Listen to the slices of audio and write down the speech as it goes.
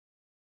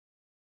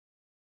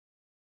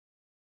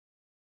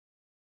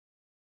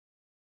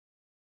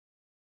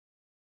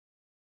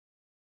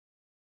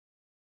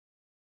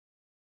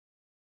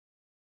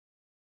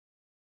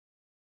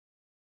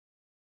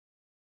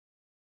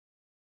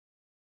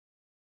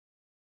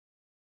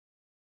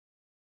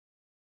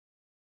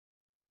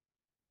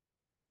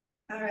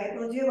All right,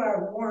 we'll do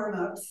our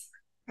warm-ups.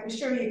 I'm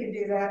sure you can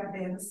do that,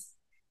 Vince.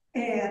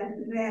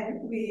 And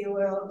then we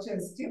will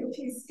just do a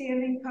few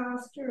standing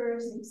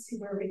postures and see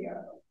where we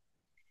go.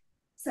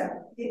 So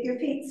get your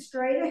feet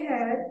straight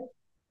ahead.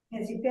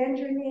 As you bend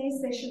your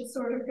knees, they should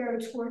sort of go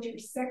toward your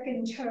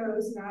second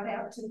toes, not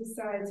out to the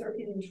sides or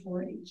in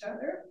toward each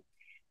other.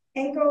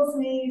 Ankles,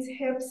 knees,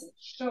 hips,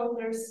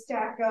 shoulders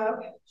stack up,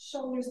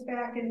 shoulders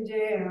back and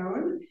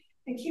down.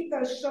 And keep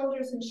those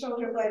shoulders and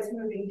shoulder blades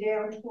moving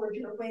down toward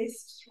your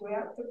waist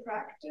throughout the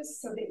practice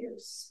so that your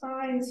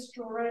spine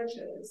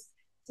stretches.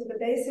 So the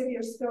base of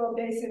your skull,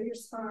 base of your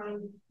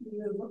spine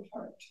move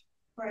apart,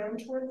 crown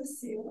toward the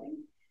ceiling.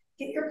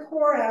 Get your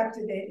core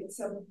activated.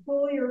 So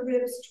pull your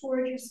ribs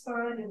toward your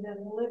spine and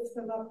then lift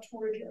them up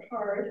toward your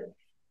heart.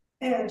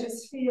 And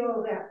just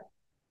feel that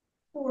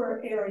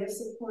core area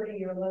supporting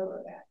your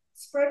lower back.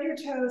 Spread your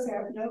toes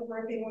out, no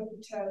gripping with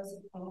the toes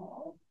at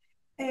all.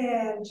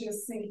 And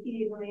just sink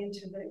evenly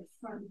into the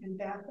front and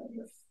back of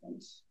your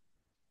foot.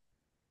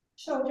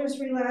 Shoulders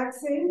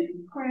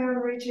relaxing, crown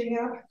reaching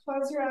up.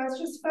 Close your eyes,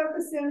 just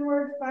focus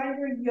inward, find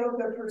your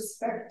yoga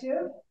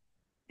perspective,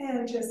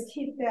 and just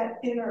keep that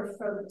inner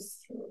focus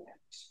through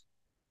it.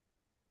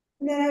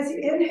 And then as you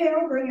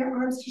inhale, bring your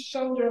arms to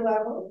shoulder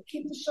level.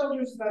 Keep the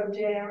shoulders bowed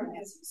down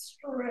as you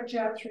stretch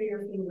out through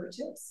your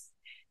fingertips.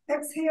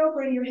 Exhale,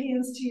 bring your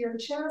hands to your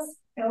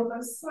chest,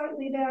 elbows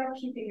slightly back,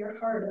 keeping your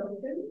heart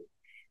open.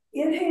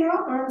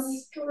 Inhale,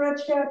 arms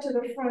stretched out to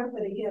the front,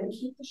 but again,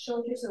 keep the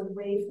shoulders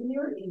away from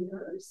your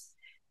ears.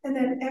 And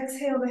then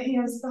exhale, the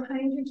hands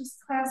behind you. Just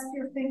clasp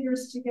your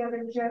fingers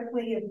together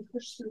gently and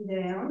push them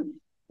down.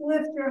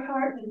 Lift your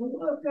heart and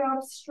look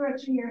up,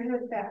 stretching your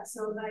head back.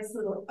 So a nice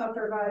little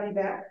upper body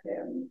back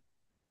bend.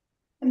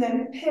 And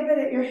then pivot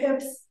at your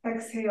hips,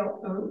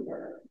 exhale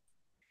over.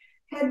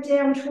 Head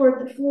down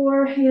toward the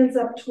floor, hands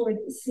up toward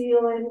the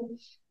ceiling.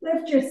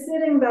 Lift your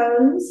sitting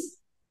bones.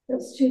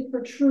 Those two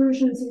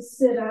protrusions you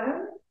sit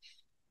on,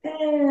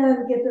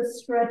 and get the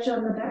stretch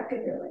on the back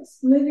of your legs.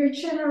 Move your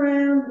chin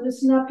around,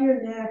 loosen up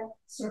your neck,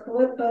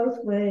 circle it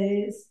both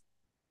ways.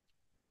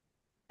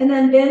 And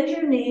then bend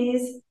your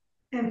knees,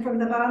 and from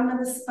the bottom of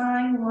the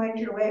spine, wind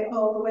your way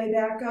all the way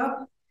back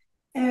up.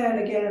 And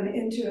again,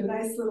 into a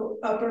nice little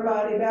upper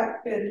body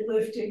back bend,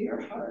 lifting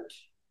your heart.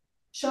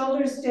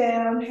 Shoulders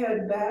down,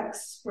 head back,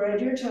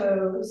 spread your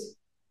toes.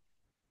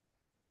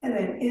 And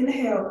then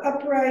inhale,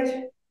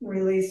 upright.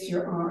 Release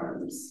your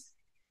arms.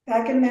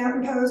 Back in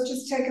mountain pose,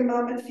 just take a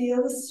moment,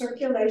 feel the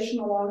circulation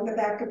along the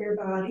back of your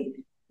body,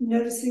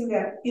 noticing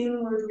that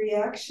inward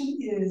reaction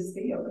is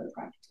the yoga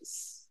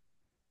practice.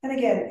 And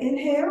again,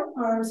 inhale,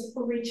 arms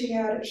reaching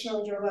out at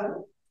shoulder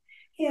level.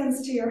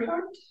 Hands to your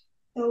heart,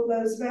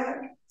 elbows back,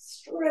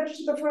 stretch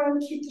to the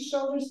front, keep the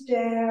shoulders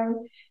down,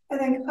 and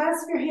then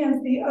clasp your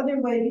hands the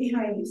other way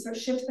behind you. So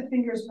shift the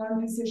fingers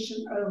one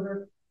position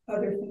over,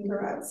 other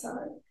finger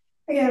outside.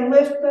 Again,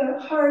 lift the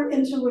heart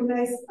into a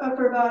nice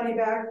upper body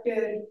back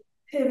bend.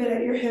 Pivot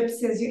at your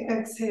hips as you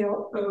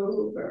exhale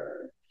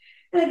over.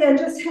 And again,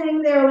 just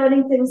hang there,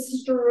 letting things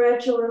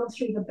stretch a little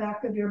through the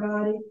back of your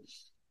body.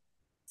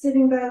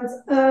 Sitting bones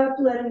up,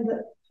 letting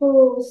the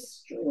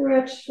poles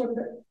stretch from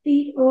the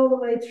feet all the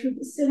way through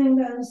the sitting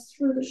bones,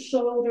 through the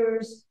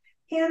shoulders.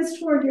 Hands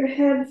toward your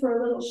head for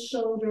a little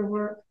shoulder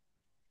work.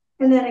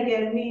 And then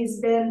again, knees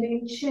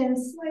bending, chin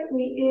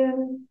slightly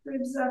in,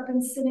 ribs up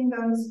and sitting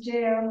bones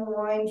down,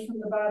 wind from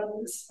the bottom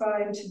of the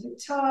spine to the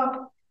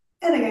top.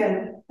 And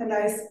again, a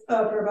nice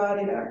upper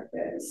body back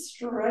bend.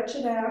 Stretch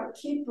it out,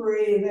 keep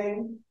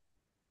breathing.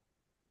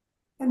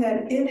 And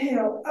then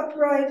inhale,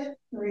 upright,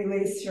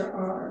 release your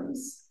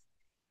arms.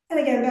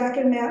 And again, back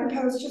in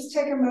mountain pose, just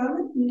take a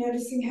moment,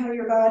 noticing how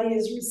your body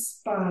is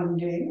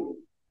responding.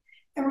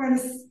 And we're going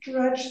to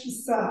stretch the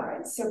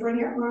sides. So bring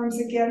your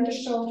arms again to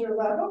shoulder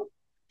level.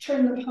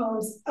 Turn the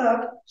palms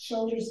up,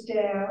 shoulders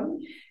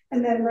down,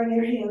 and then bring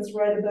your hands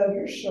right above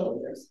your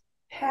shoulders.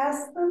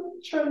 Pass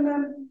them, turn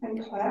them,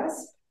 and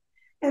clasp,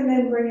 and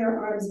then bring your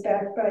arms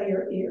back by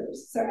your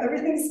ears. So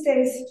everything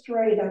stays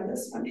straight on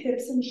this one,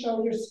 hips and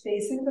shoulders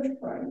facing the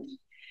front,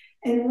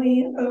 and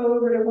lean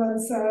over to one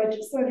side,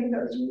 just letting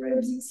those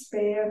ribs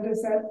expand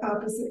as that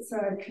opposite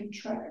side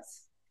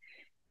contracts.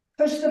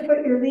 Push the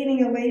foot you're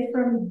leaning away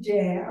from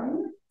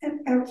down,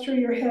 and out through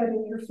your head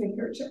and your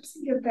fingertips.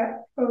 Give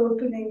that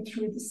opening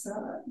through the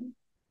side.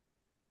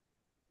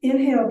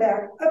 Inhale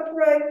back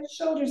upright,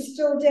 shoulders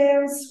still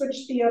down,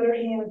 switch the other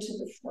hand to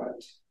the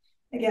front.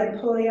 Again,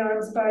 pull the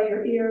arms by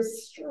your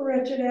ears,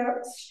 stretch it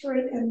out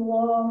straight and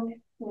long,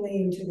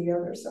 lean to the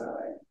other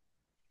side.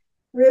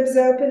 Ribs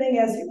opening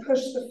as you push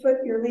the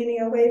foot you're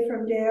leaning away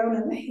from down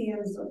and the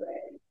hands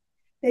away.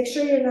 Make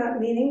sure you're not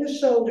leaning the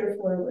shoulder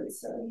forward,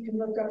 so you can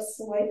look up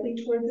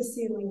slightly toward the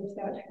ceiling if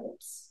that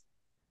helps.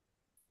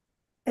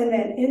 And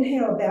then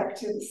inhale back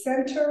to the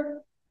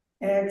center.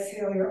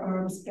 Exhale your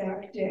arms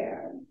back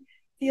down.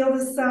 Feel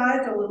the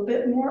sides a little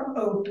bit more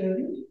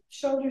open.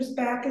 Shoulders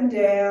back and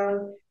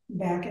down,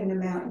 back into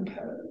mountain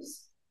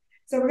pose.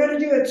 So we're going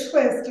to do a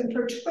twist, and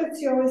for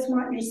twists, you always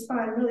want your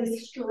spine really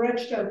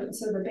stretched open.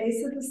 So the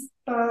base of the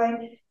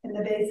spine and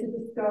the base of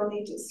the skull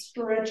need to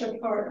stretch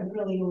apart and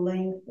really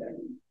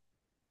lengthen.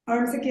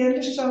 Arms again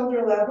to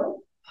shoulder level,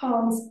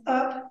 palms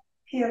up,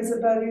 hands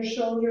above your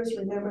shoulders.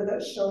 Remember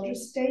those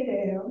shoulders stay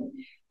down,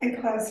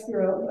 and clasp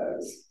your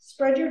elbows.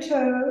 Spread your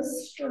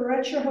toes,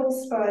 stretch your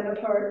whole spine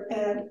apart,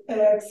 and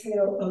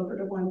exhale over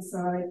to one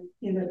side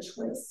in a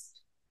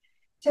twist.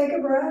 Take a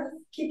breath,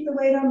 keep the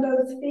weight on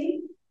both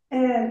feet,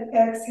 and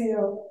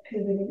exhale,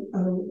 pivoting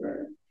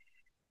over.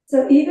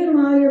 So even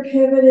while you're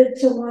pivoted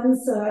to one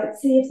side,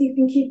 see if you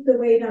can keep the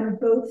weight on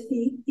both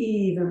feet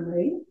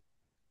evenly.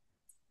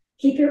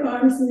 Keep your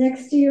arms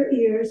next to your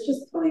ears.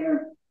 Just pull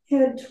your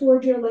head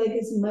toward your leg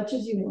as much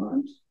as you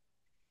want.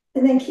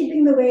 And then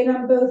keeping the weight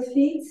on both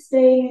feet,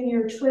 staying in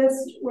your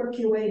twist, work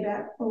your way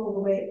back all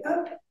the way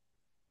up.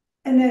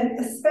 And then,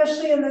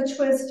 especially in the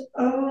twist,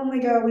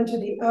 only go into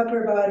the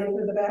upper body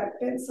for the back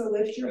bend. So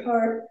lift your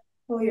heart,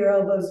 pull your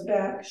elbows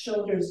back,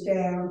 shoulders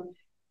down,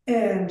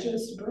 and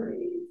just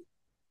breathe.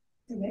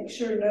 And make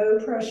sure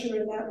no pressure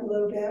in that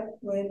low back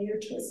when you're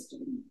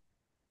twisting.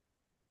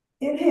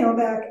 Inhale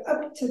back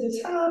up to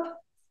the top,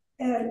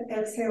 and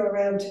exhale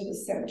around to the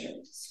center.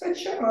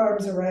 Switch your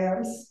arms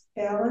around,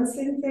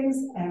 balancing things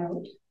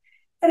out.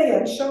 And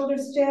again,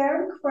 shoulders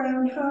down,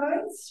 crown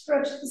high,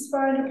 stretch the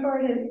spine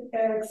apart, and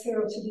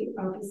exhale to the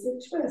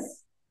opposite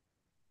twist.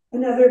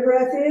 Another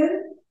breath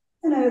in,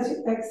 and as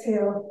you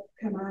exhale,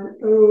 come on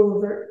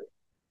over.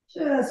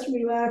 Just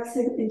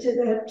relaxing into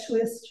that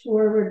twist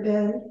forward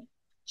bend.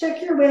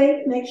 Check your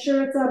weight, make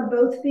sure it's on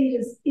both feet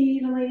as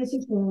evenly as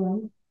you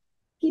can.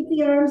 Keep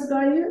the arms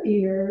by your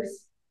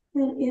ears,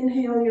 and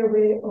inhale your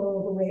way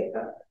all the way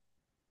up.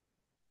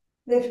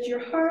 Lift your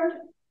heart,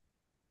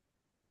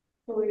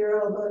 pull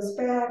your elbows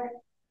back,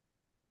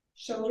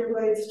 shoulder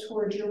blades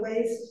towards your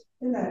waist,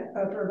 and that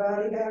upper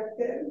body back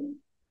bend.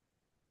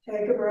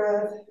 Take a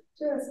breath,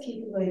 just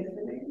keep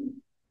lengthening.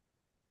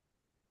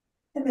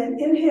 And then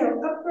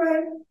inhale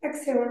upright,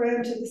 exhale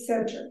around to the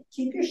center.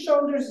 Keep your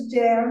shoulders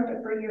down,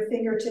 but bring your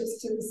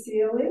fingertips to the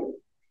ceiling.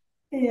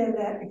 And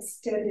that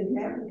extended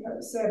mountain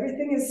pose. So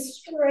everything is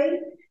straight,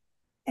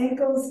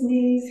 ankles,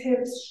 knees,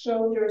 hips,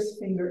 shoulders,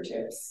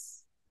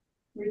 fingertips.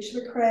 Reach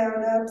the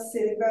crown up,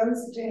 sitting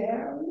bones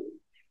down.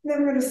 And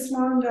then we're going to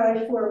swan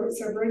dive forward.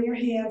 So bring your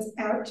hands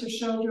out to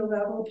shoulder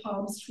level,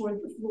 palms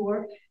toward the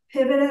floor.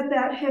 Pivot at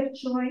that hip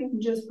joint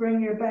and just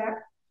bring your back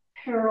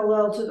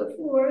parallel to the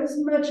floor as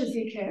much as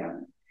you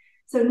can.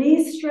 So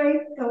knees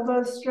straight,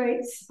 elbows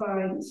straight,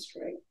 spine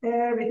straight.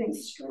 Everything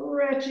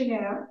stretching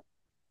out.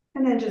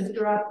 And then just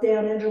drop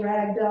down into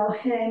ragdoll,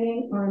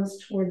 hanging, hands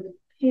toward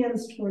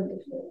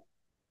the floor.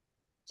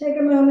 Take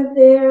a moment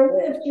there,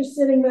 lift your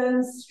sitting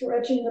bones,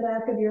 stretching the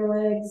back of your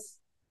legs.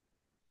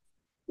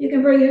 You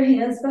can bring your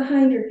hands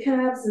behind your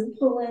calves and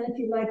pull in if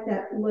you like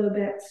that low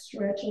back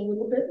stretch a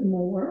little bit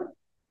more.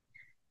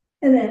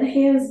 And then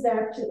hands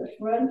back to the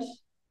front.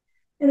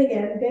 And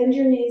again, bend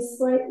your knees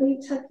slightly,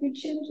 tuck your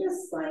chin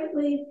just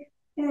slightly,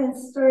 and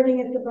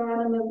starting at the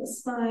bottom of the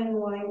spine,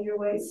 wind your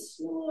way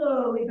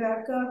slowly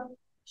back up,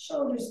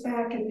 shoulders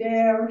back and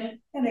down,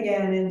 and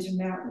again into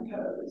mountain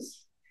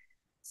pose.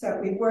 So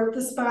we work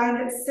the spine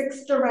at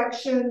 6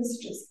 directions.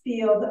 Just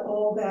feel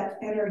all that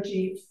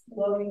energy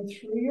flowing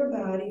through your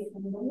body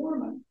from the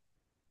warm-up.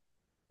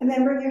 And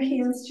then bring your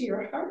hands to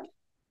your heart.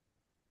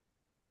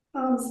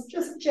 Palms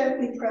just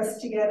gently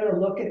pressed together,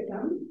 look at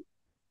them.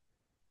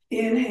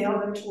 Inhale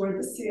them toward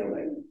the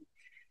ceiling.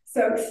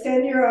 So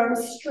extend your arms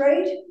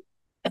straight.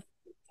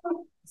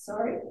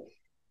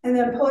 And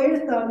then pull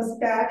your thumbs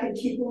back and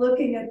keep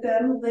looking at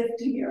them,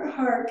 lifting your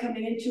heart,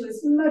 coming into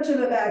as much of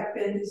a back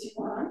bend as you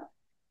want.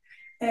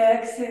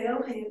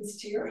 Exhale, hands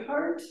to your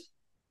heart.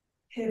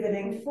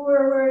 Pivoting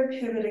forward,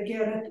 pivot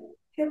again at the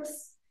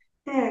hips,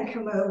 and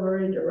come over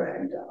into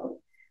ragdoll.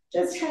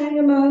 Just hang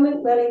a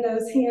moment, letting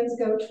those hands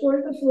go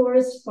toward the floor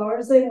as far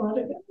as they want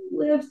to go.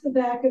 Lift the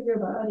back of your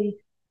body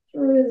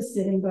through the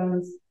sitting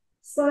bones.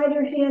 Slide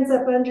your hands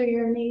up under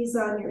your knees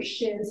on your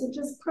shins and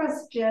just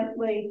press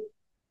gently.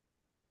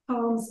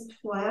 Palms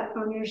flat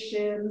on your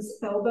shins,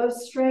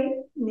 elbows straight,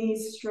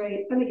 knees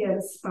straight, and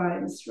again,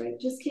 spine straight.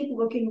 Just keep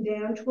looking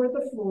down toward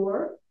the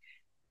floor.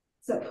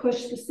 So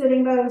push the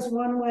sitting bones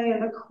one way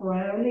and the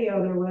crown the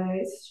other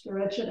way.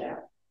 Stretch it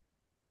out.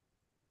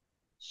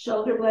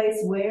 Shoulder blades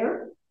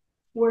where?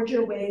 Toward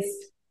your waist,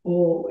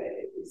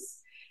 always.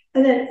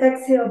 And then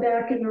exhale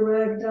back into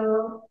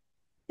ragdoll.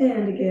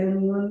 And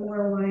again, one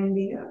more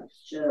winding up.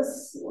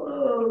 Just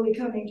slowly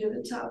coming to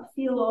the top.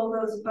 Feel all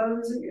those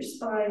bones in your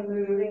spine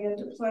moving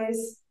into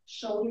place.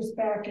 Shoulders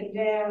back and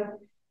down.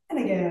 And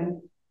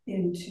again,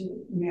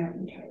 into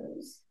mountain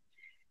pose.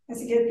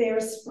 As you get there,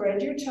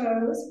 spread your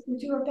toes. We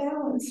do a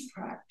balance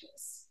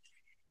practice.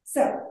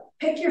 So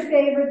pick your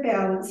favorite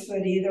balance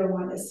foot. Either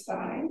one is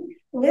fine.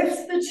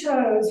 Lift the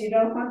toes. You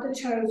don't want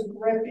the toes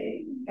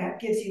gripping. That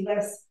gives you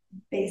less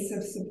base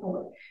of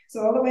support.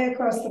 So all the way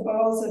across the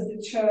balls of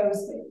the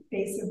toes, the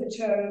base of the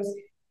toes,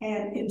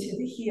 and into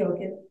the heel.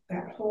 Get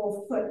that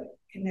whole foot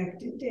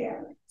connected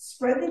down.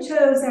 Spread the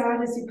toes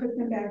out as you put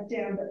them back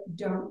down, but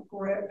don't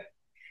grip.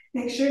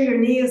 Make sure your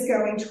knee is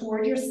going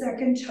toward your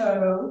second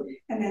toe,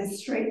 and then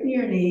straighten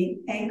your knee,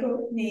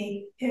 ankle,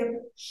 knee, hip,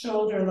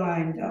 shoulder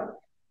lined up.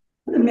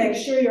 And make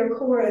sure your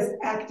core is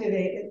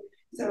activated.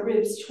 So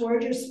ribs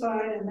toward your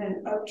spine and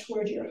then up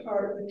toward your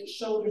heart with the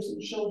shoulders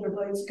and shoulder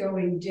blades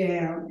going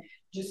down.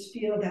 Just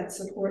feel that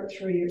support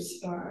through your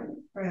spine,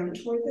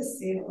 round toward the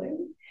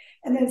ceiling.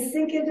 And then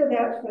sink into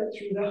that foot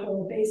through the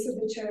whole base of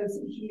the toes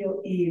and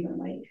heel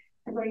evenly.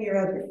 And bring your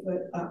other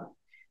foot up.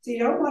 So you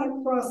don't want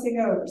it crossing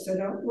over, so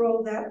don't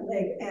roll that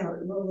leg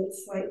out. Roll it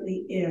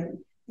slightly in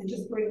and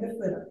just bring the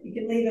foot up. You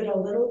can leave it a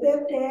little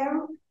bit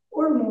down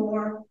or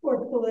more,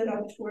 or pull it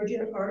up toward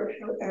your heart,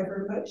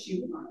 however much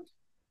you want.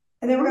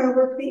 And then we're going to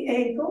work the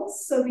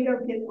ankles so we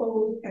don't get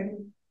old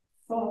and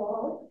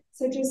fall.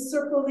 So just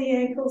circle the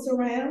ankles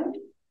around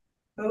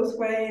both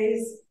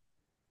ways.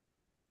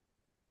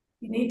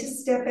 You need to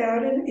step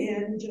out and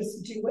in,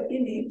 just do what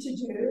you need to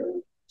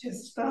do,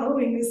 just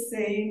following the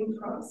same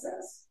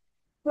process.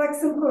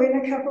 Flex and point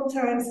a couple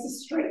times to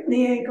straighten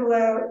the ankle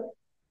out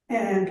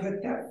and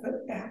put that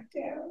foot back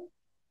down.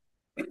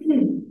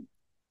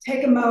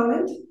 Take a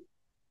moment,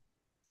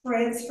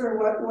 transfer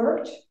what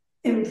worked,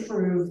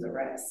 improve the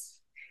rest.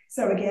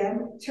 So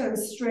again,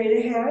 toes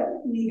straight ahead,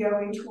 knee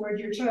going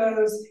toward your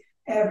toes,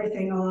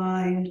 everything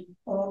aligned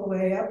all the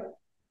way up,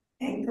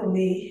 ankle,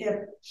 knee,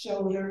 hip,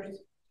 shoulders,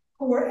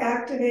 core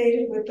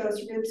activated with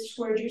those ribs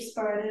toward your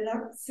spine and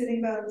up,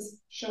 sitting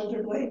bones,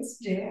 shoulder blades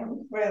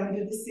down, round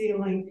to the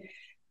ceiling.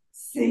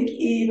 Sink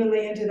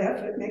evenly into that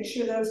foot. Make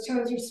sure those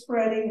toes are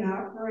spreading,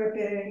 not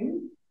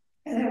gripping,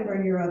 and then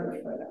bring your other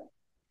foot up.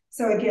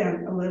 So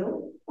again, a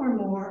little or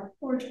more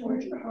or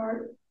toward your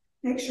heart.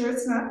 Make sure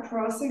it's not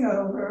crossing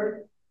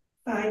over.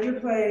 Find your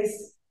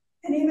place.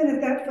 And even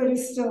if that foot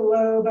is still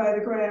low by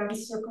the ground,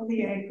 circle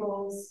the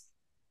ankles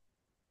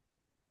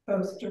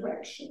both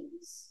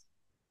directions.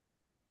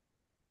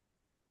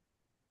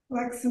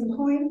 Flex and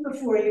point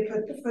before you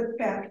put the foot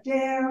back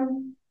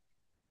down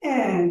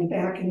and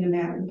back into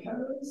mountain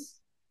pose.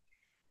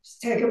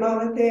 Just take a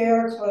moment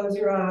there, close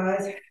your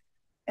eyes,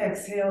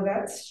 exhale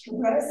that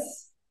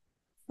stress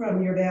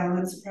from your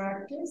balance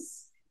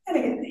practice. And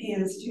again,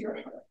 hands to your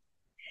heart.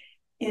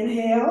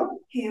 Inhale,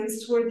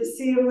 hands toward the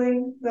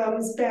ceiling,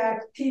 thumbs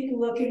back, keep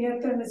looking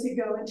at them as you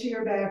go into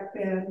your back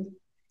bend.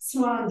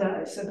 Swan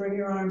dive, so bring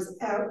your arms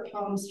out,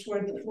 palms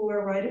toward the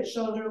floor, right at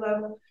shoulder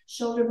level,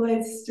 shoulder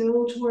blades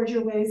still toward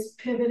your waist,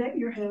 pivot at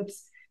your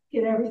hips,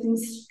 get everything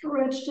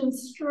stretched and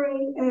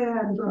straight,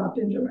 and drop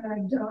into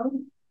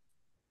ragdoll.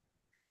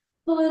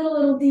 Pull it a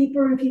little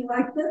deeper if you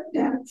like that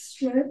back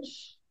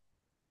stretch.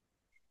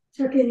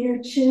 Tuck in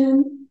your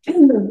chin,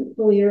 and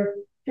pull your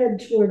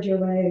head toward your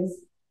legs.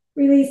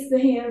 Release the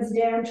hands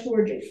down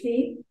toward your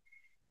feet.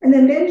 And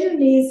then bend your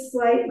knees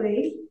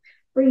slightly.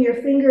 Bring your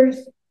fingers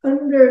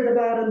under the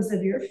bottoms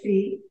of your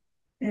feet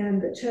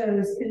and the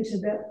toes into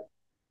the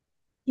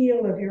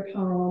heel of your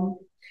palm.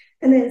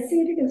 And then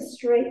see if you can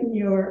straighten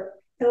your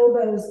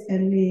elbows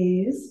and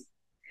knees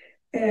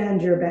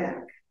and your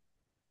back.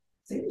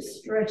 So you're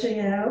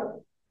stretching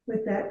out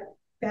with that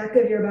back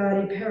of your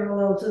body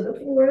parallel to the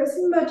floor as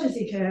much as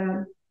you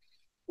can.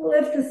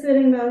 Lift the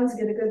sitting bones,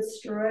 get a good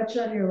stretch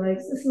on your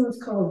legs. This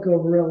one's called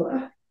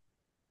gorilla.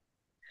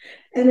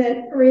 And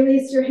then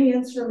release your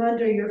hands from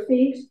under your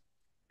feet.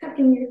 Tuck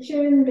in your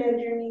chin, bend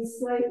your knees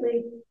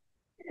slightly.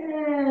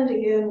 And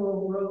again,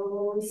 we'll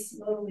roll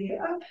slowly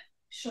up,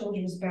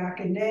 shoulders back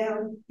and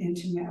down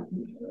into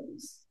mountain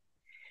pose.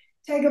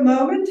 Take a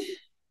moment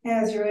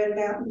as you're in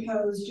mountain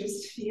pose,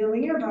 just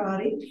feeling your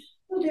body.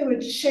 We'll do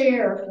a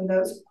chair for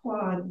those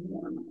quad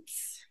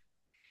warm-ups.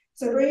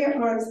 So bring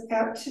your arms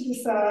out to the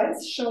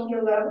sides,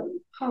 shoulder level,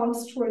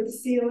 palms toward the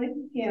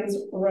ceiling, hands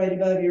right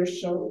above your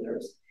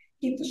shoulders.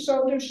 Keep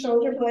the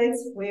shoulder blades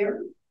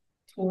where?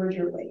 Toward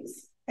your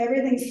waist.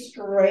 Everything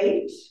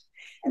straight.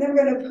 And then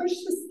we're going to push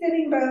the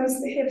sitting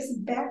bones, the hips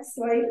back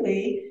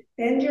slightly.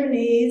 Bend your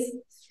knees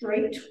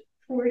straight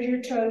toward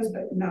your toes,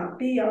 but not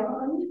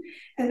beyond.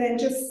 And then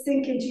just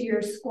sink into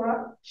your squat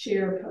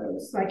chair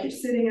pose, like you're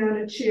sitting on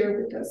a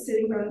chair with those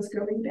sitting bones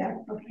going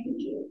back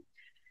behind you.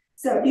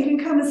 So you can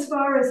come as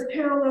far as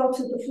parallel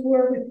to the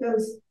floor with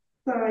those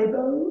thigh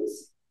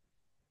bones.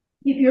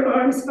 Keep your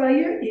arms by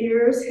your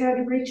ears,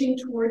 head reaching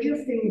toward your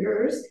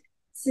fingers,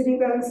 sitting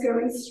bones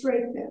going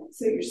straight down.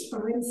 So your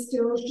spine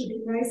still should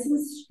be nice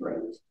and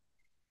straight.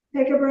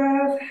 Take a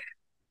breath.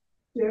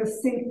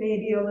 Just sink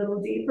maybe a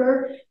little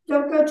deeper.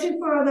 Don't go too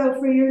far though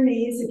for your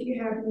knees if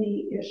you have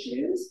knee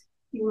issues.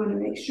 You want to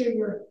make sure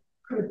you're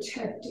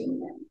protecting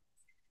them.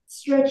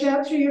 Stretch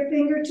out through your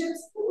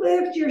fingertips,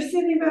 lift your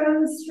sitting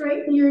bones,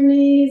 straighten your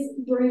knees,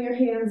 bring your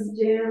hands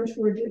down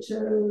toward your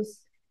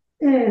toes,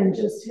 and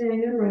just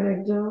hang in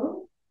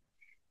ragdoll.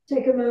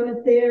 Take a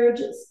moment there,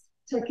 just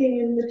tucking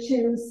in the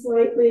chin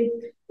slightly,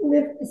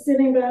 lift the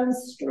sitting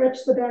bones, stretch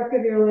the back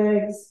of your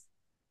legs.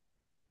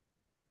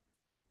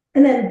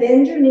 And then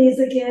bend your knees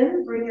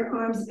again, bring your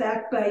arms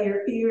back by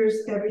your ears,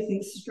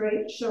 everything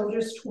straight,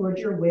 shoulders toward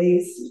your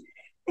waist.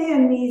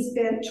 And knees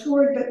bent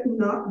toward but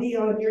not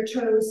beyond your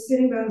toes,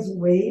 sitting bones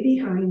way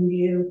behind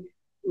you.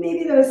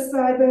 Maybe those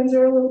thigh bones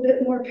are a little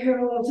bit more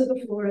parallel to the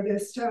floor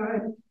this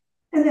time.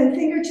 And then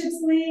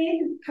fingertips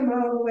lead, come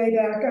all the way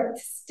back up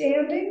to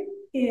standing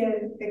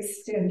in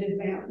extended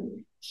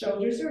mountain.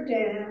 Shoulders are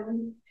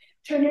down.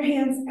 Turn your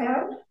hands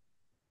out,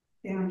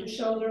 down to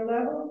shoulder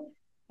level,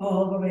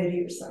 all the way to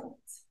your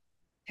sides.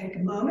 Take a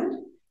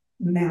moment,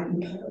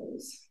 mountain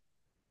pose.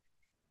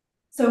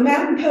 So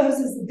mountain pose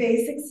is the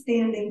basic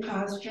standing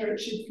posture. It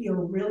should feel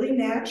really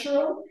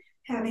natural,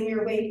 having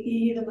your weight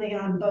evenly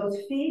on both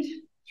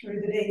feet,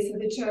 through the base of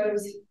the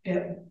toes,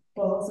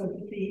 balls of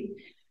the feet,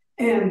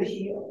 and the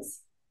heels.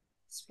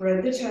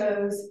 Spread the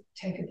toes,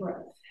 take a breath.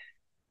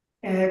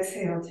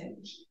 Exhale,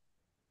 tension.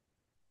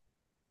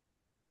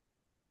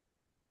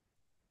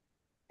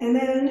 And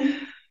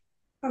then,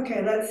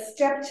 okay, let's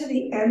step to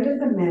the end of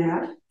the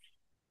mat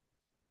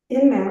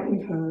in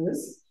mountain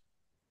pose.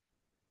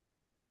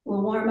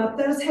 We'll warm up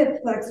those hip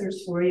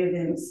flexors for you,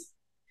 Vince.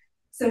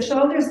 So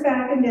shoulders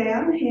back and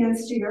down,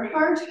 hands to your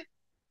heart.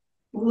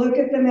 Look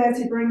at them as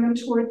you bring them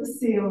toward the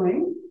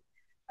ceiling.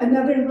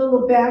 Another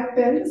little back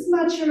bend, as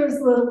much or as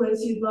little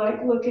as you'd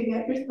like, looking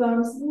at your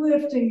thumbs,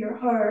 lifting your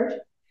heart.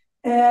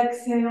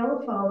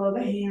 Exhale, follow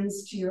the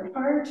hands to your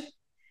heart.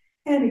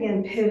 And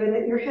again, pivot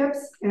at your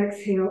hips.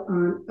 Exhale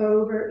on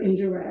over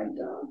into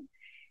ragdoll.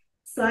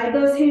 Slide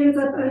those hands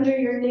up under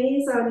your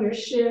knees on your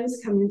shins,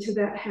 come into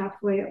that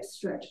halfway up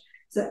stretch.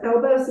 So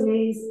elbows,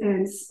 knees,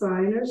 and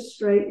spine are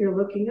straight. You're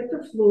looking at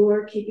the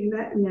floor, keeping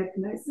that neck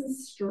nice and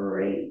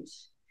straight.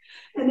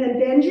 And then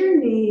bend your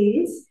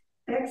knees.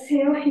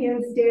 Exhale,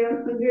 hands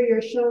down under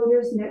your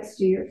shoulders next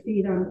to your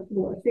feet on the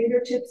floor.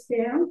 Fingertips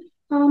down,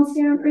 palms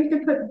down, or you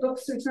can put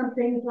books or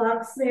something,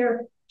 blocks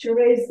there to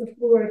raise the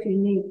floor if you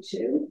need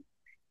to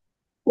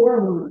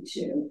or want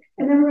to.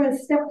 And then we're going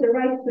to step the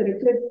right foot,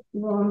 a good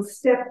long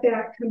step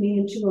back, coming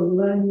into a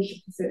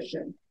lunge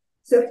position.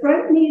 So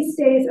front knee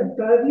stays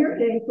above your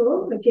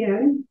ankle.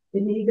 Again,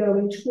 the knee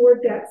going toward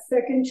that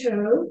second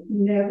toe,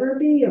 never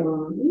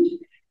beyond.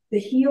 The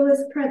heel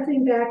is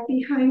pressing back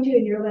behind you,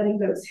 and you're letting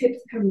those hips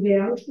come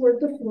down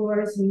toward the floor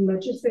as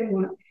much as they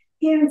want.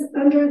 Hands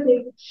under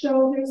the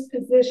shoulders,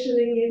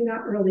 positioning you,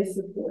 not really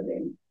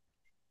supporting.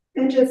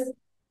 And just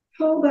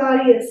whole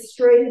body as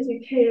straight as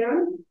you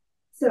can.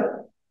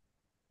 So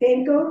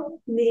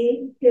ankle,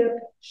 knee, hip,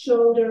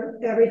 shoulder,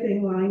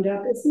 everything lined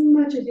up as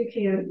much as you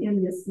can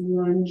in this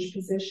lunge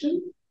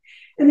position.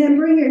 And then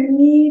bring your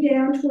knee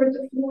down toward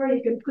the floor.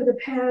 You can put a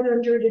pad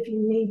under it if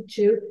you need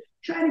to.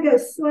 Try to go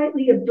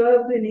slightly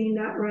above the knee,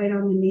 not right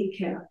on the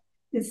kneecap.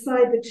 And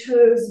slide the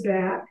toes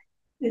back.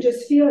 And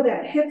just feel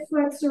that hip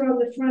flexor on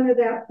the front of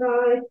that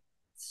thigh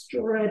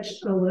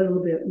stretch a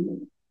little bit more.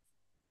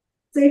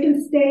 So you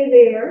can stay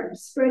there.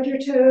 Spread your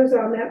toes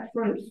on that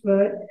front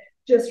foot.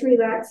 Just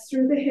relax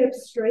through the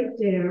hips straight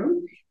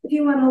down. If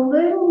you want a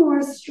little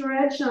more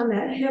stretch on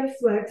that hip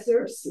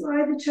flexor,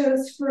 slide the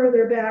toes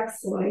further back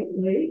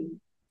slightly.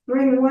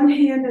 Bring one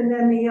hand and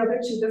then the other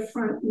to the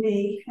front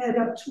knee, head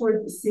up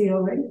toward the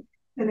ceiling,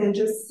 and then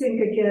just sink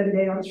again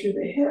down through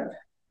the hip,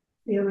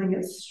 feeling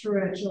it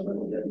stretch a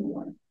little bit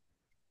more.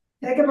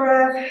 Take a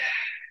breath.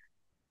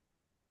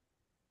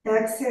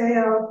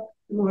 Exhale.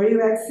 The more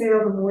you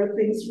exhale, the more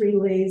things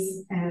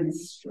release and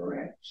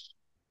stretch.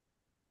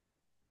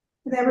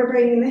 And then we're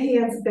bringing the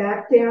hands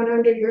back down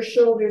under your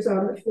shoulders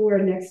on the floor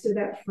next to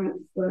that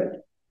front foot.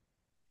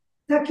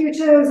 Tuck your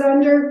toes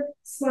under,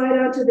 slide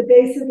out to the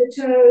base of the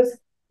toes,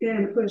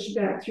 and push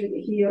back through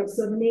the heels.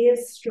 So the knee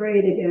is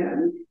straight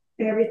again.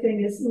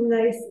 Everything is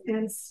nice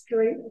and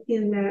straight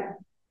in that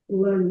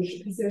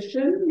lunge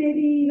position,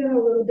 maybe even a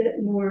little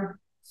bit more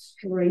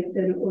straight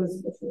than it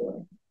was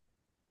before.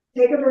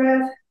 Take a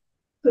breath,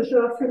 push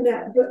off from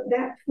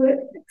that foot,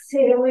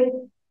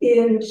 exhaling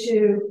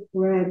into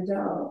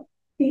ragdoll.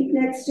 Feet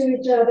next to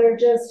each other,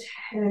 just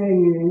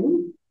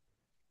hanging.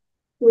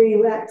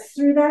 Relax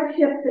through that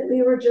hip that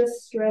we were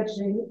just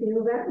stretching.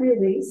 Feel that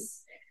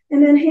release.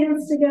 And then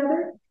hands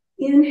together.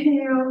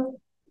 Inhale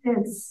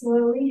and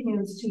slowly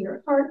hands to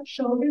your heart,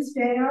 shoulders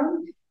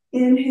down.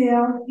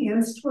 Inhale,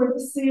 hands toward the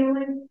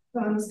ceiling,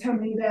 thumbs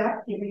coming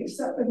back, giving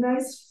yourself a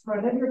nice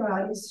front of your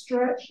body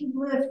stretch,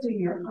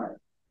 lifting your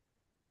heart.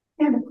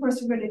 And of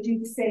course, we're going to do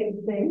the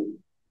same thing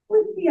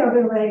with the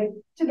other leg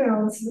to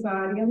balance the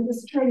body. I'm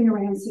just turning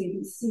around so you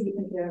can see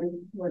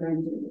again what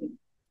I'm doing.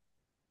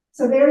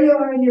 So there you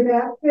are in your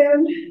back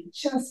bend,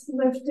 chest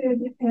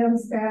lifted,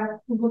 hands back,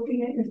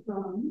 looking at your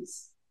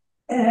thumbs.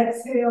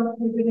 Exhale,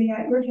 pivoting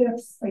at your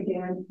hips,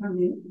 again,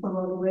 coming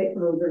all the way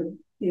over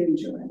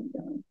into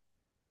ragdoll.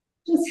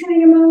 Just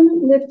hang a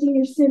moment, lifting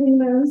your sitting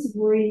bones,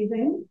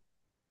 breathing.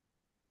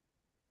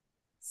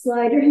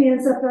 Slide your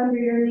hands up under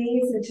your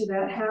knees into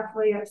that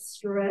halfway up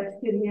stretch,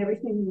 getting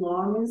everything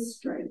long and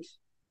straight.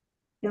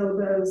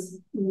 Elbows,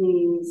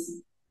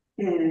 knees,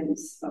 and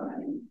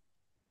spine.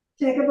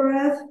 Take a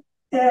breath.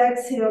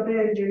 Exhale,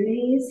 bend your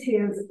knees,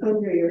 hands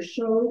under your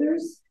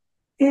shoulders,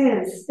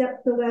 and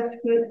step the left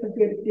foot a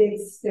good big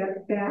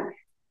step back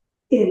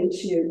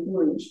into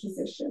lunge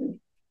position.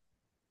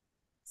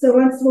 So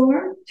once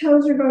more,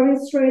 toes are going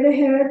straight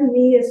ahead,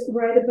 knee is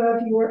right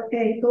above your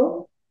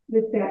ankle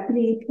with that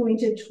knee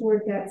pointed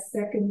toward that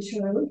second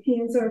toe.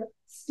 Hands are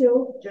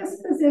still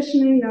just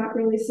positioning, not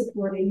really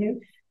supporting you.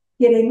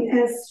 Getting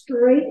as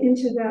straight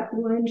into that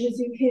lunge as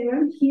you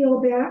can, heel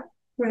back,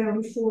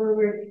 round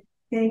forward,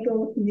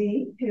 ankle,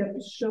 knee, hip,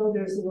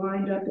 shoulders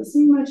lined up as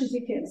much as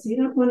you can. So you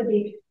don't want to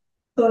be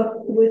up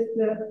with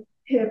the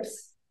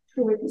hips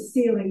toward the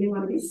ceiling. You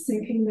want to be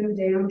sinking them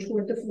down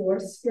toward the floor.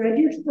 Spread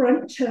your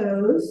front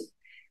toes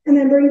and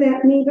then bring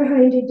that knee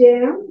behind you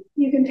down.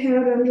 You can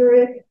pat under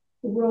it,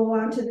 roll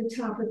onto the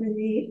top of the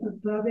knee,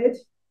 above it,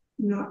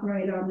 not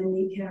right on the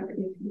kneecap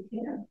if you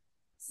can.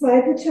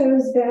 Slide the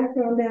toes back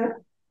on that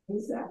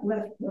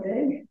left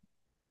leg.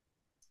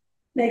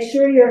 Make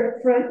sure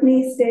your front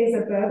knee stays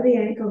above the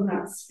ankle,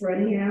 not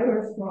spreading out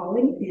or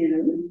falling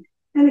in.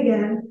 And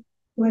again,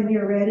 when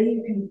you're ready,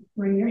 you can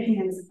bring your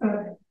hands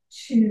up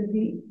to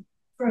the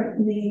front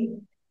knee,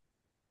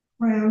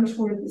 round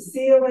toward the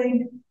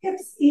ceiling,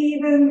 hips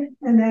even,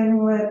 and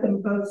then let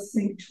them both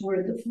sink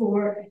toward the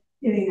floor,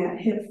 giving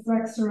that hip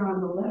flexor on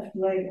the left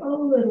leg a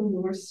little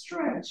more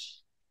stretch,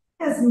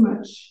 as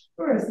much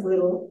or as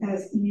little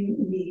as you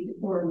need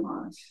or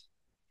want.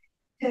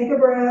 Take a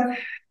breath.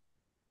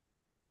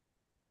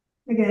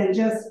 Again,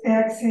 just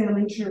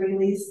exhaling to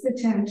release the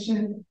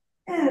tension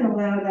and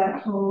allow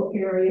that whole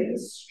area to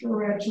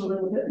stretch a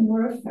little bit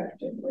more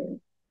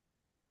effectively.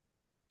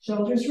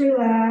 Shoulders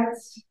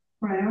relaxed,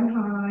 crown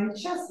high,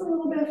 chest a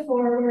little bit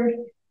forward,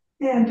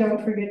 and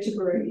don't forget to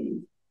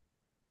breathe.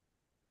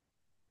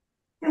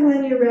 And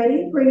when you're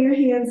ready, bring your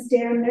hands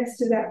down next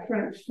to that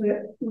front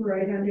foot,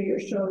 right under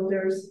your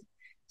shoulders.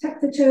 Tuck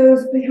the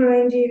toes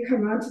behind you,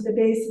 come onto the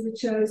base of the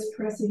toes,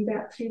 pressing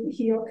back through the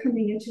heel,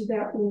 coming into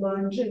that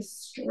lunge as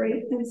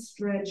straight and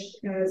stretched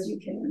as you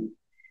can.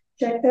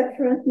 Check that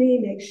front knee,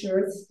 make sure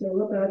it's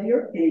still above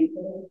your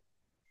ankle.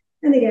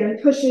 And again,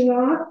 pushing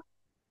off,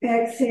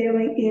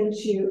 exhaling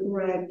into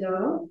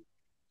ragdoll.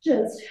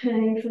 Just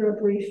hang for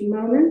a brief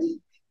moment,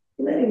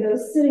 letting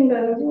those sitting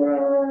bones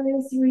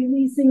rise,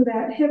 releasing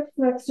that hip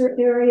flexor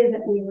area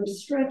that we were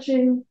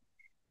stretching.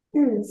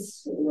 And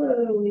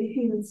slowly,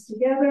 hands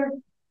together,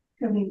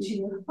 coming to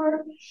your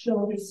heart,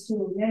 shoulders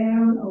still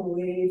down,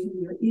 away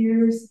from your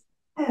ears.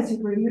 As you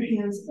bring your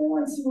hands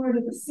once more to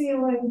the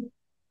ceiling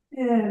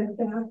and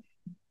back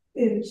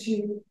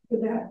into the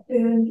back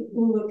bend,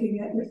 looking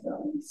at your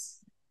thumbs.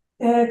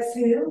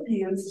 Exhale,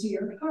 hands to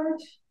your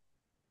heart,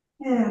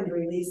 and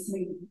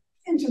releasing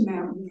into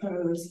mountain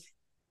pose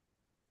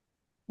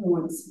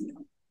once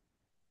more.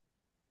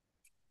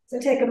 So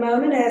take a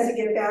moment as you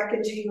get back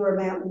into your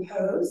mountain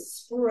pose.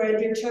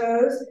 Spread your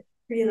toes,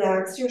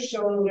 relax your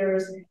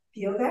shoulders,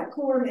 feel that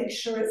core, make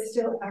sure it's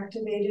still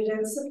activated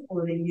and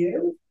supporting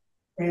you.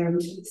 Round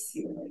to the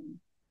ceiling.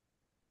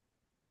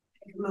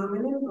 Take a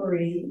moment and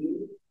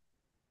breathe.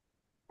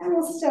 And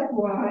we'll step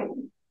wide.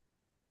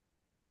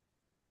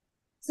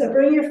 So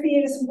bring your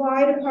feet as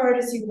wide apart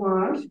as you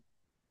want.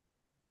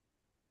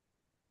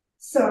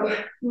 So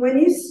when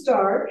you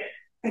start,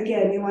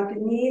 again, you want the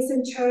knees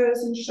and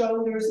toes and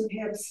shoulders and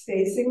hips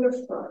facing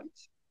the front.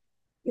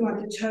 You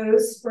want the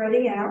toes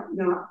spreading out,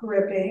 not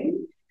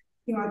gripping.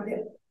 You want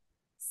the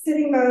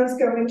sitting bones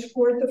going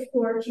toward the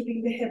floor,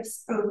 keeping the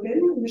hips open,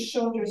 and the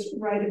shoulders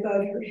right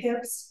above your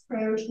hips,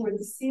 crown toward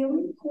the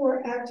ceiling,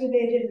 core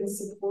activated and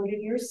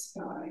supporting your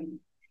spine.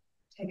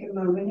 Take a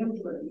moment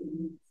and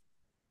breathe.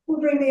 We'll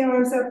bring the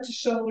arms up to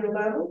shoulder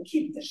level.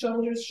 Keep the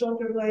shoulders,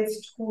 shoulder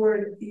blades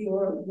toward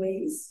your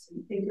waist.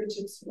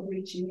 Fingertips are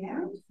reaching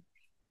out.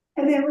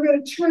 And then we're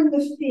going to turn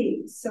the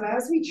feet. So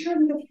as we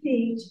turn the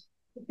feet,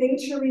 the thing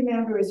to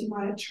remember is you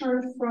want to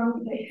turn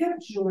from the hip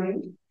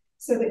joint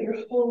so that your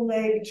whole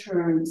leg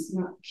turns,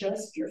 not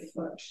just your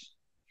foot.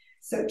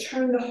 So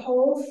turn the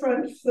whole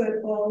front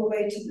foot all the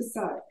way to the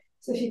side.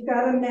 So if you've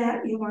got a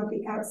mat, you want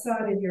the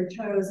outside of your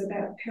toes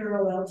about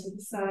parallel to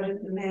the side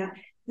of the mat,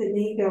 the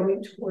knee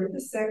going toward the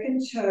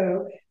second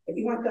toe, but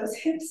you want those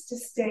hips to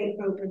stay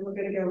open. We're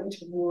going to go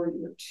into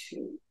Warrior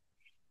 2.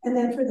 And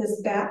then for this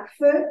back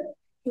foot,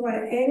 you want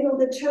to angle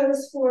the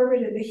toes forward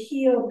and the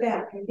heel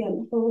back.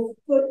 Again, the whole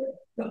foot,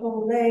 the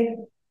whole leg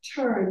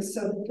turns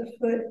so that the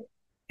foot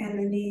and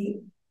the knee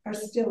are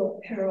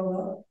still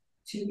parallel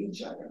to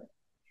each other.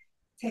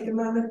 Take a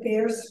moment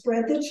there,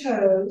 spread the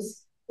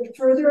toes. The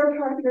further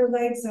apart your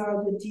legs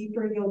are, the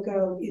deeper you'll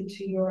go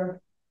into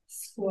your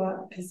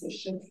squat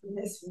position for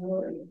this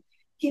warrior.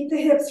 Keep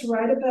the hips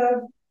right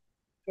above,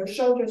 your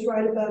shoulders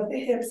right above the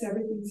hips,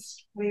 everything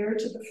square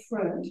to the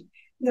front.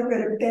 Then we're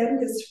going to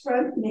bend this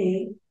front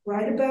knee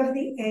right above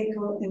the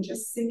ankle and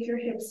just sink your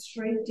hips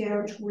straight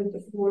down toward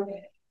the floor.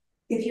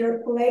 If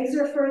your legs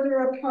are further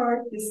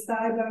apart, this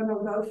thigh bone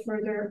will go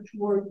further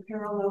toward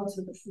parallel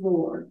to the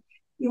floor.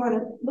 You want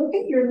to look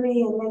at your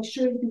knee and make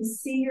sure you can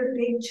see your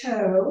big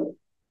toe.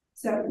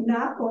 So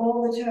not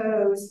all the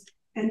toes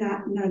and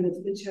not none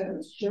of the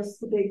toes, just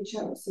the big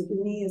toe. So the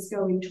knee is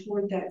going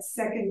toward that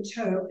second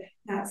toe,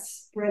 not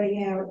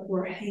spreading out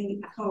or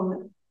hanging,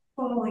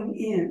 falling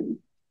in.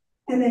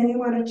 And then you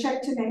want to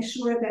check to make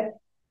sure that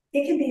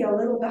It can be a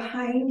little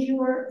behind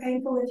your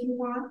ankle if you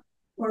want,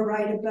 or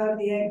right above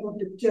the ankle,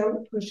 but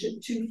don't push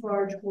it too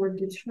far toward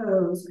the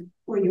toes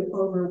or you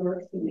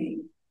overwork the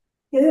knee.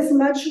 Get as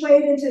much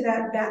weight into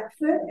that back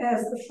foot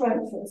as the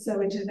front foot,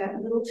 so into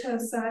that little toe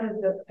side of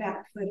the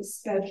back foot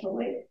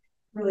especially,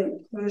 really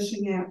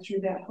pushing out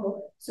through that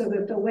hole so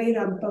that the weight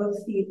on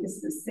both feet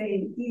is the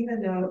same,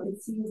 even though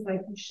it seems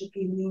like you should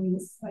be leaning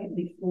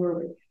slightly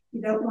forward.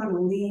 You don't want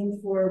to lean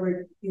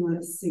forward, you want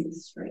to sink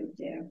straight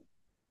down.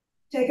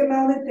 Take a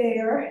moment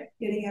there,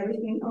 getting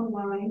everything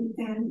aligned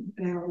and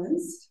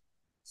balanced.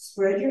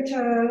 Spread your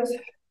toes,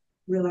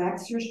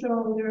 relax your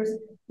shoulders,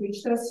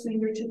 reach those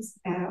fingertips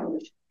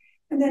out.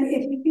 And then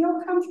if you feel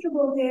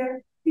comfortable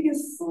there, you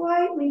can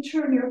slightly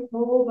turn your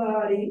whole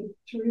body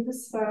through the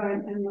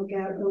spine and look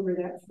out over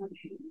that front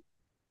hand.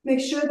 Make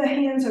sure the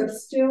hands are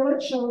still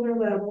at shoulder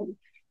level.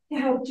 To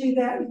help do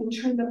that, you can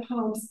turn the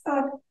palms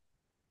up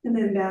and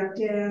then back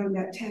down.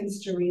 That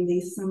tends to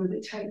release some of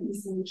the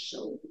tightness in the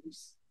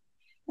shoulders.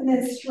 And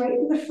then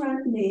straighten the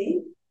front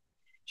knee.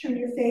 Turn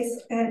your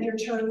face and your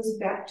toes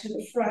back to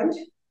the front.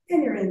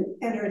 And you're in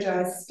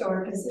energized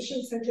star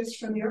position. So just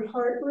from your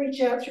heart,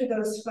 reach out through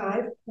those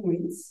 5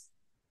 points.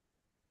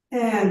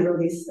 And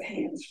release the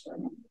hands for a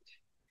moment.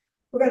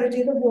 We're going to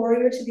do the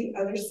warrior to the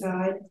other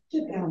side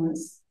to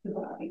balance the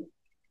body.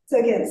 So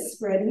again,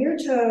 spreading your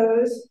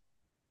toes,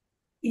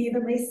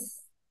 evenly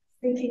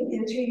sinking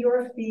into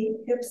your feet,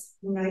 hips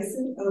nice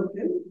and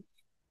open.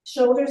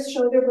 Shoulders,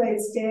 shoulder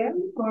blades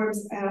down,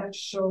 arms at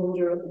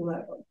shoulder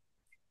level.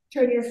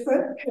 Turn your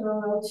foot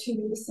parallel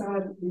to the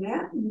side of the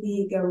mat,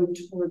 knee going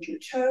toward your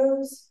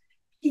toes.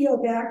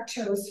 Heel back,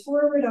 toes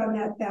forward on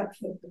that back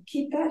foot. But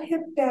keep that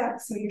hip back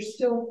so you're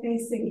still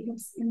facing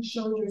hips and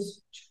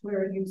shoulders to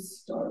where you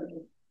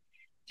started.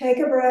 Take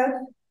a breath,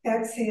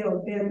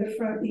 exhale, bend the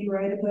front knee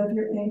right above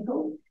your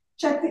ankle.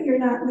 Check that you're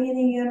not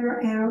leaning in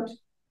or out,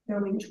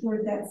 going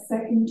toward that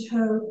second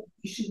toe.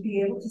 You should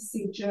be able to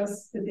see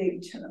just the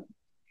big toe.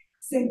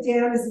 Sink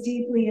down as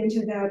deeply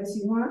into that as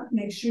you want.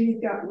 Make sure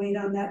you've got weight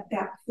on that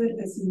back foot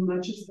as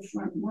much as the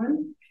front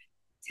one.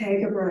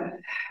 Take a breath.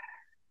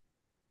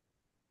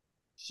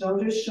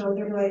 Shoulders,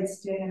 shoulder blades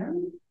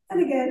down.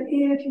 And again,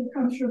 if you're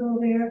comfortable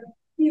there,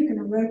 you can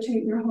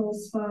rotate your whole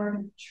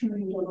spine,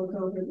 turning to look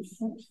over the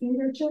front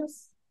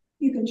fingertips.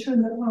 You can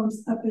turn the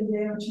palms up and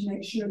down to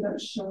make sure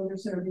those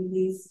shoulders are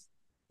released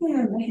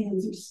and the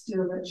hands are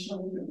still at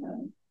shoulder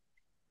level.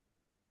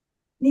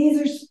 Knees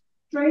are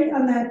straight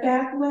on that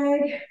back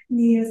leg.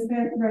 Knee is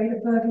bent right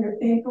above your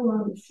ankle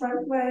on the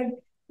front leg.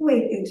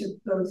 Weight into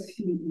both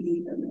feet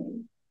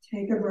evenly.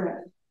 Take a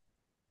breath.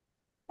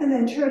 And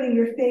then turning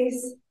your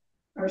face,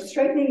 or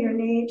straightening your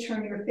knee,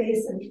 turn your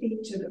face and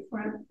feet to the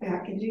front,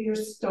 back into your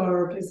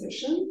star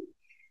position.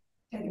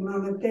 Take a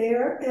moment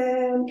there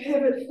and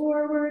pivot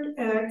forward.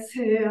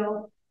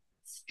 Exhale,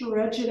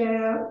 stretch it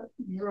out,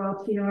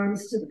 drop the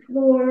arms to the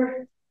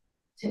floor.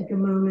 Take a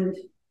moment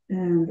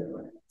and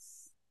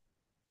relax.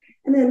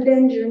 And then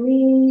bend your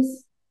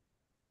knees,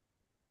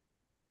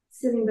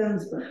 sitting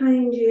bones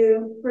behind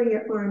you. Bring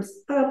your arms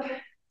up,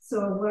 so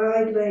a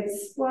wide leg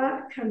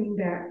squat, coming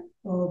back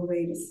all the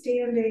way to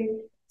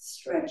standing.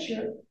 Stretch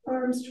your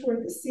arms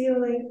toward the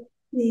ceiling,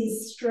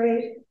 knees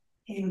straight,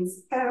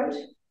 hands out,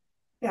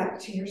 back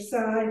to your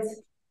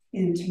sides,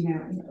 into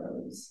mountain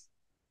pose.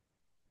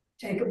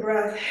 Take a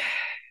breath,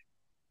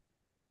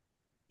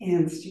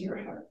 hands to your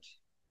heart.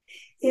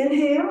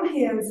 Inhale,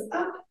 hands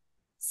up,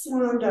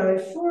 swan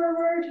dive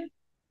forward,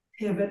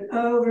 pivot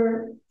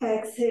over,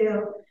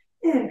 exhale,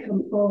 and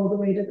come all the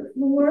way to the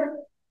floor.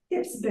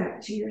 Hips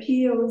back to your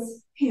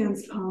heels,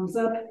 hands palms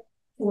up,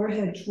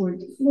 forehead toward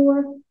the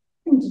floor,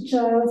 into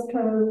child's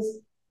pose.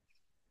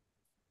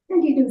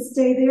 And you can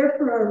stay there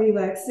for our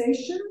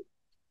relaxation,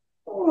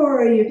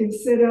 or you can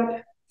sit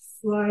up,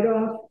 slide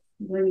off,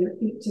 bring your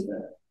feet to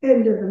the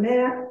end of the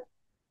mat,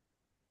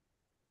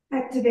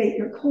 activate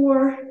your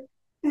core,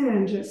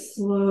 and just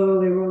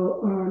slowly roll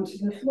onto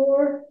the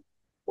floor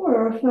for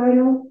our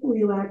final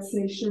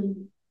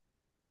relaxation.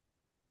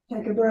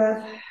 Take a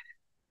breath.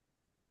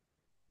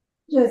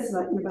 Just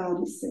let your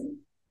body sink.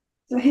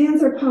 So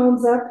hands or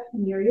palms up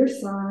near your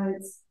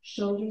sides,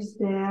 shoulders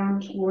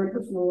down toward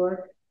the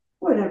floor,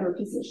 whatever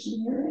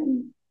position you're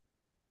in.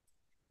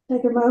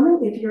 Take a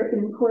moment, if you're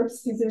in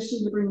corpse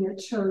position, to bring your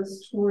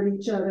toes toward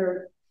each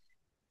other,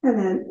 and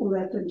then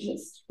let them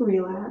just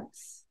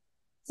relax.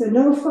 So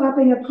no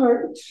flopping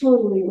apart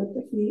totally with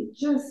the feet,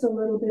 just a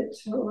little bit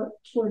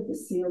toward the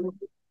ceiling,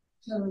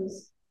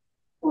 toes.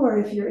 Or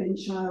if you're in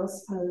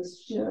child's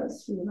pose,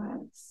 just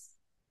relax.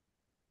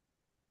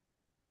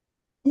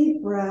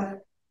 Deep breath.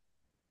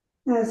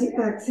 As you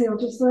exhale,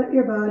 just let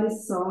your body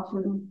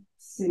soften,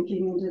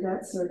 sinking into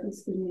that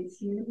surface beneath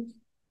you.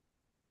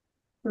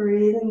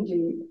 Breathing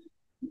deep,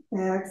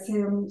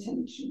 exhaling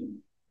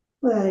tension,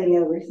 letting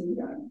everything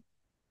go.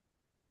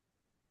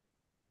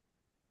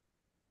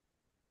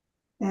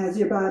 As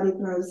your body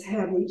grows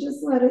heavy,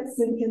 just let it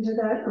sink into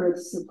that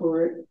earth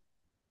support.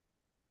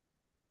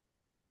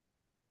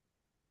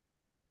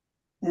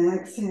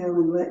 Exhale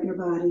and let your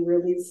body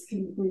release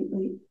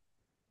completely.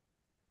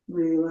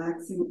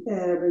 relaxing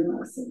every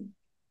muscle.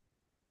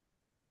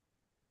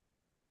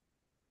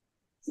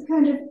 So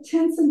kind of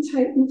tense and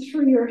tighten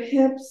through your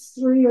hips,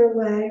 through your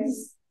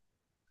legs.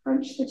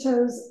 Crunch the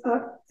toes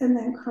up and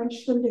then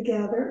crunch them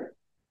together.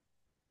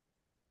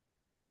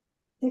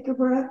 Take a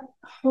breath,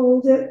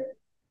 hold it,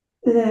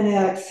 and then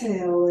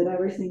exhale. Let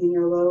everything in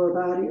your lower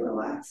body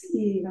relax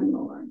even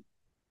more.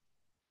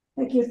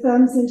 Take your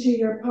thumbs into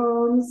your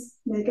palms,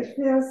 make a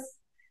fist.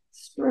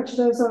 Stretch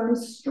those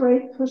arms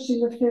straight, pushing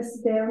the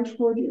fist down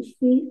toward your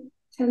feet,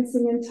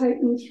 tensing and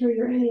tightening through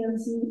your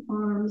hands and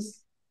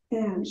arms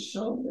and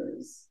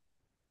shoulders.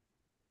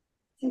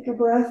 Take a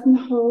breath and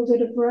hold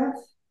it a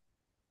breath.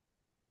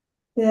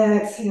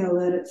 Exhale,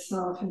 let it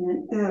soften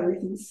and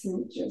everything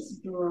sink,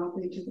 just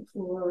dropping to the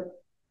floor,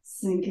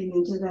 sinking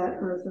into that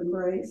earth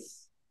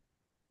embrace.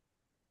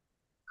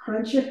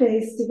 Crunch your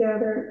face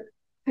together,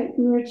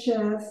 tighten your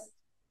chest,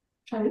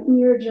 tighten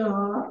your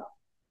jaw.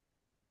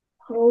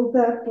 Hold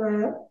that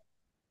breath.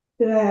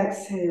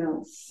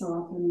 Exhale,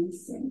 soften and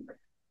sink.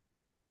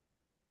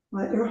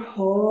 Let your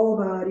whole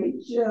body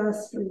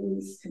just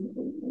release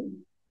completely.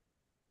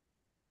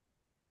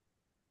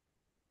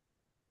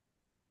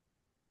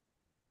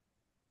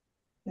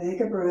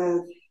 Take a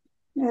breath.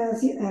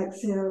 As you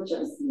exhale,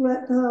 just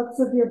let thoughts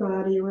of your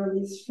body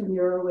release from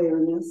your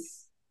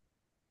awareness.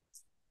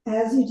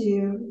 As you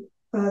do,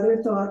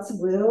 other thoughts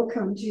will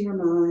come to your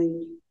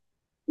mind.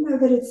 Know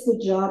that it's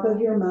the job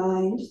of your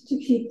mind to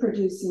keep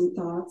producing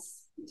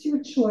thoughts. It's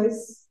your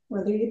choice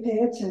whether you pay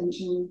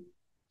attention.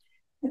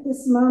 At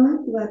this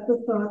moment, let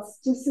the thoughts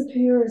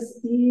disappear as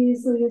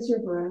easily as your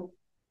breath.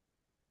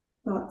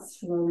 Thoughts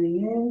flowing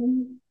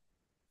in,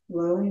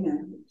 flowing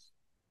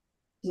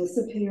out,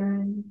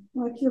 disappearing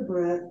like your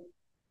breath,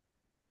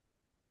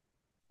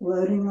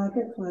 floating like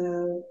a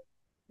cloud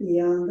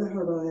beyond the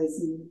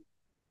horizon,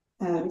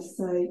 out of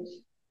sight,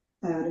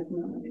 out of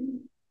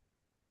mind.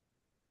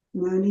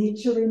 No need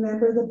to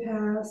remember the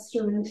past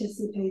or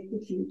anticipate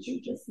the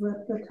future. Just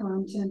let the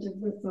content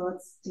of the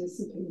thoughts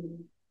disappear,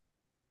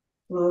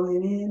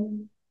 flowing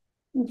in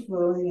and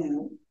flowing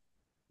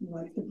out,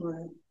 like the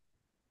breath,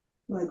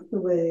 like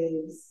the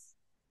waves,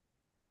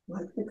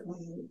 like the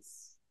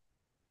clouds.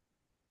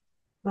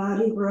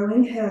 Body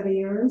growing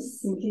heavier,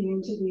 sinking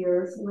into the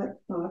earth,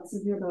 let thoughts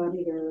of your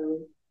body go.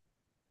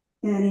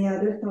 Any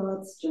other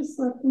thoughts, just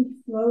let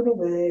them float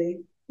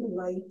away,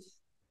 light,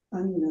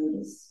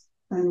 unnoticed,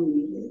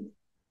 unneeded.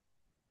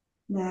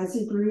 And as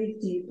you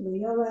breathe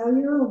deeply, allow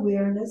your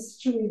awareness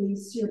to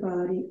release your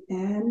body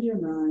and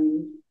your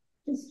mind.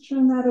 Just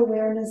turn that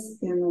awareness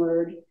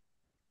inward,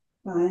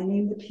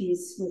 finding the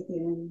peace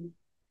within.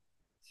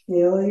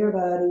 Fill your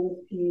body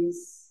with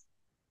peace.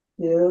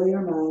 Fill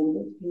your mind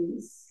with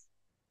peace.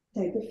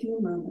 Take a few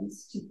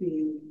moments to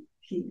be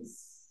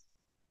peace.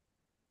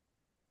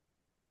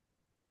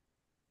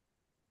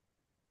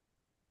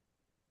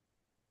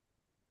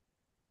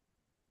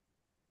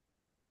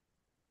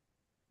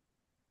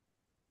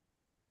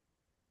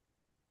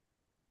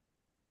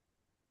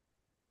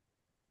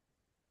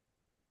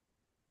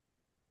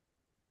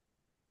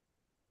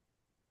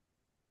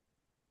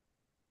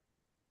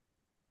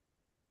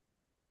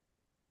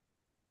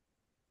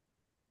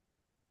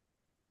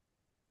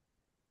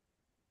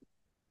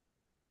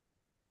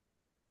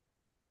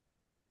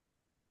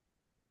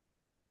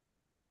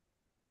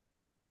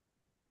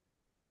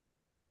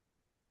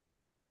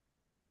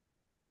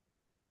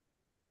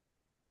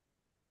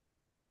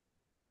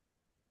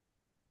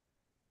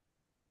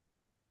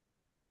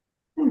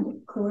 And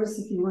of course,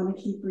 if you want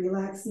to keep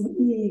relaxing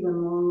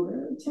even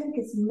longer, take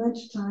as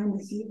much time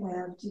as you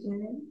have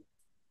today.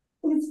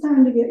 It's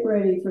time to get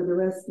ready for the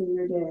rest of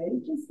your day.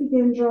 Just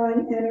begin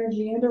drawing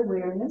energy and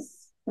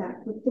awareness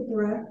back with the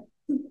breath,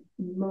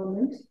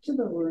 moment to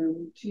the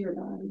room, to your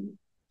body.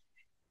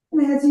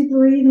 And as you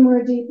breathe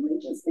more deeply,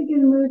 just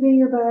begin moving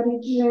your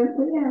body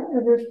gently,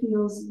 however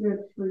feels good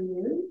for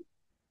you.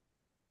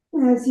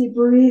 As you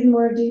breathe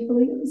more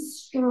deeply,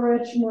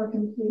 stretch more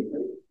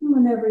completely.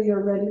 Whenever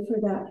you're ready for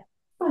that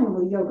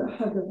final yoga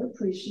hug of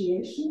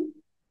appreciation,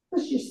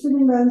 push your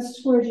sitting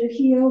bones toward your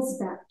heels,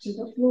 back to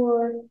the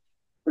floor.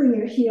 Bring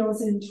your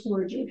heels in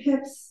toward your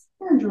hips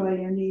and draw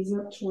your knees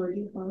up toward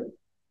your heart.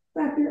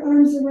 Wrap your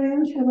arms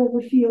around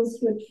however feels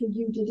good for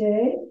you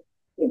today.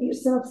 Give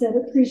yourself that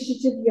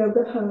appreciative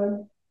yoga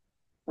hug,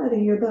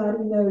 letting your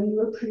body know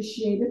you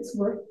appreciate its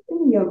work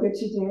in yoga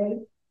today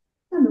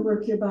and the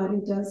work your body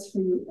does for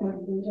you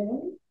every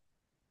day.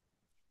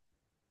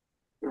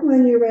 And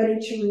when you're ready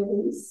to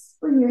release,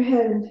 bring your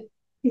head and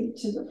feet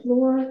to the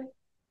floor,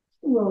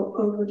 roll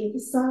over to the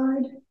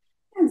side,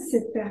 and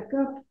sit back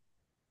up,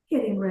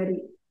 getting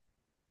ready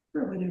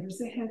for whatever's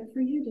ahead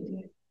for you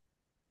today.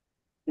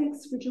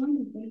 Thanks for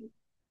joining me.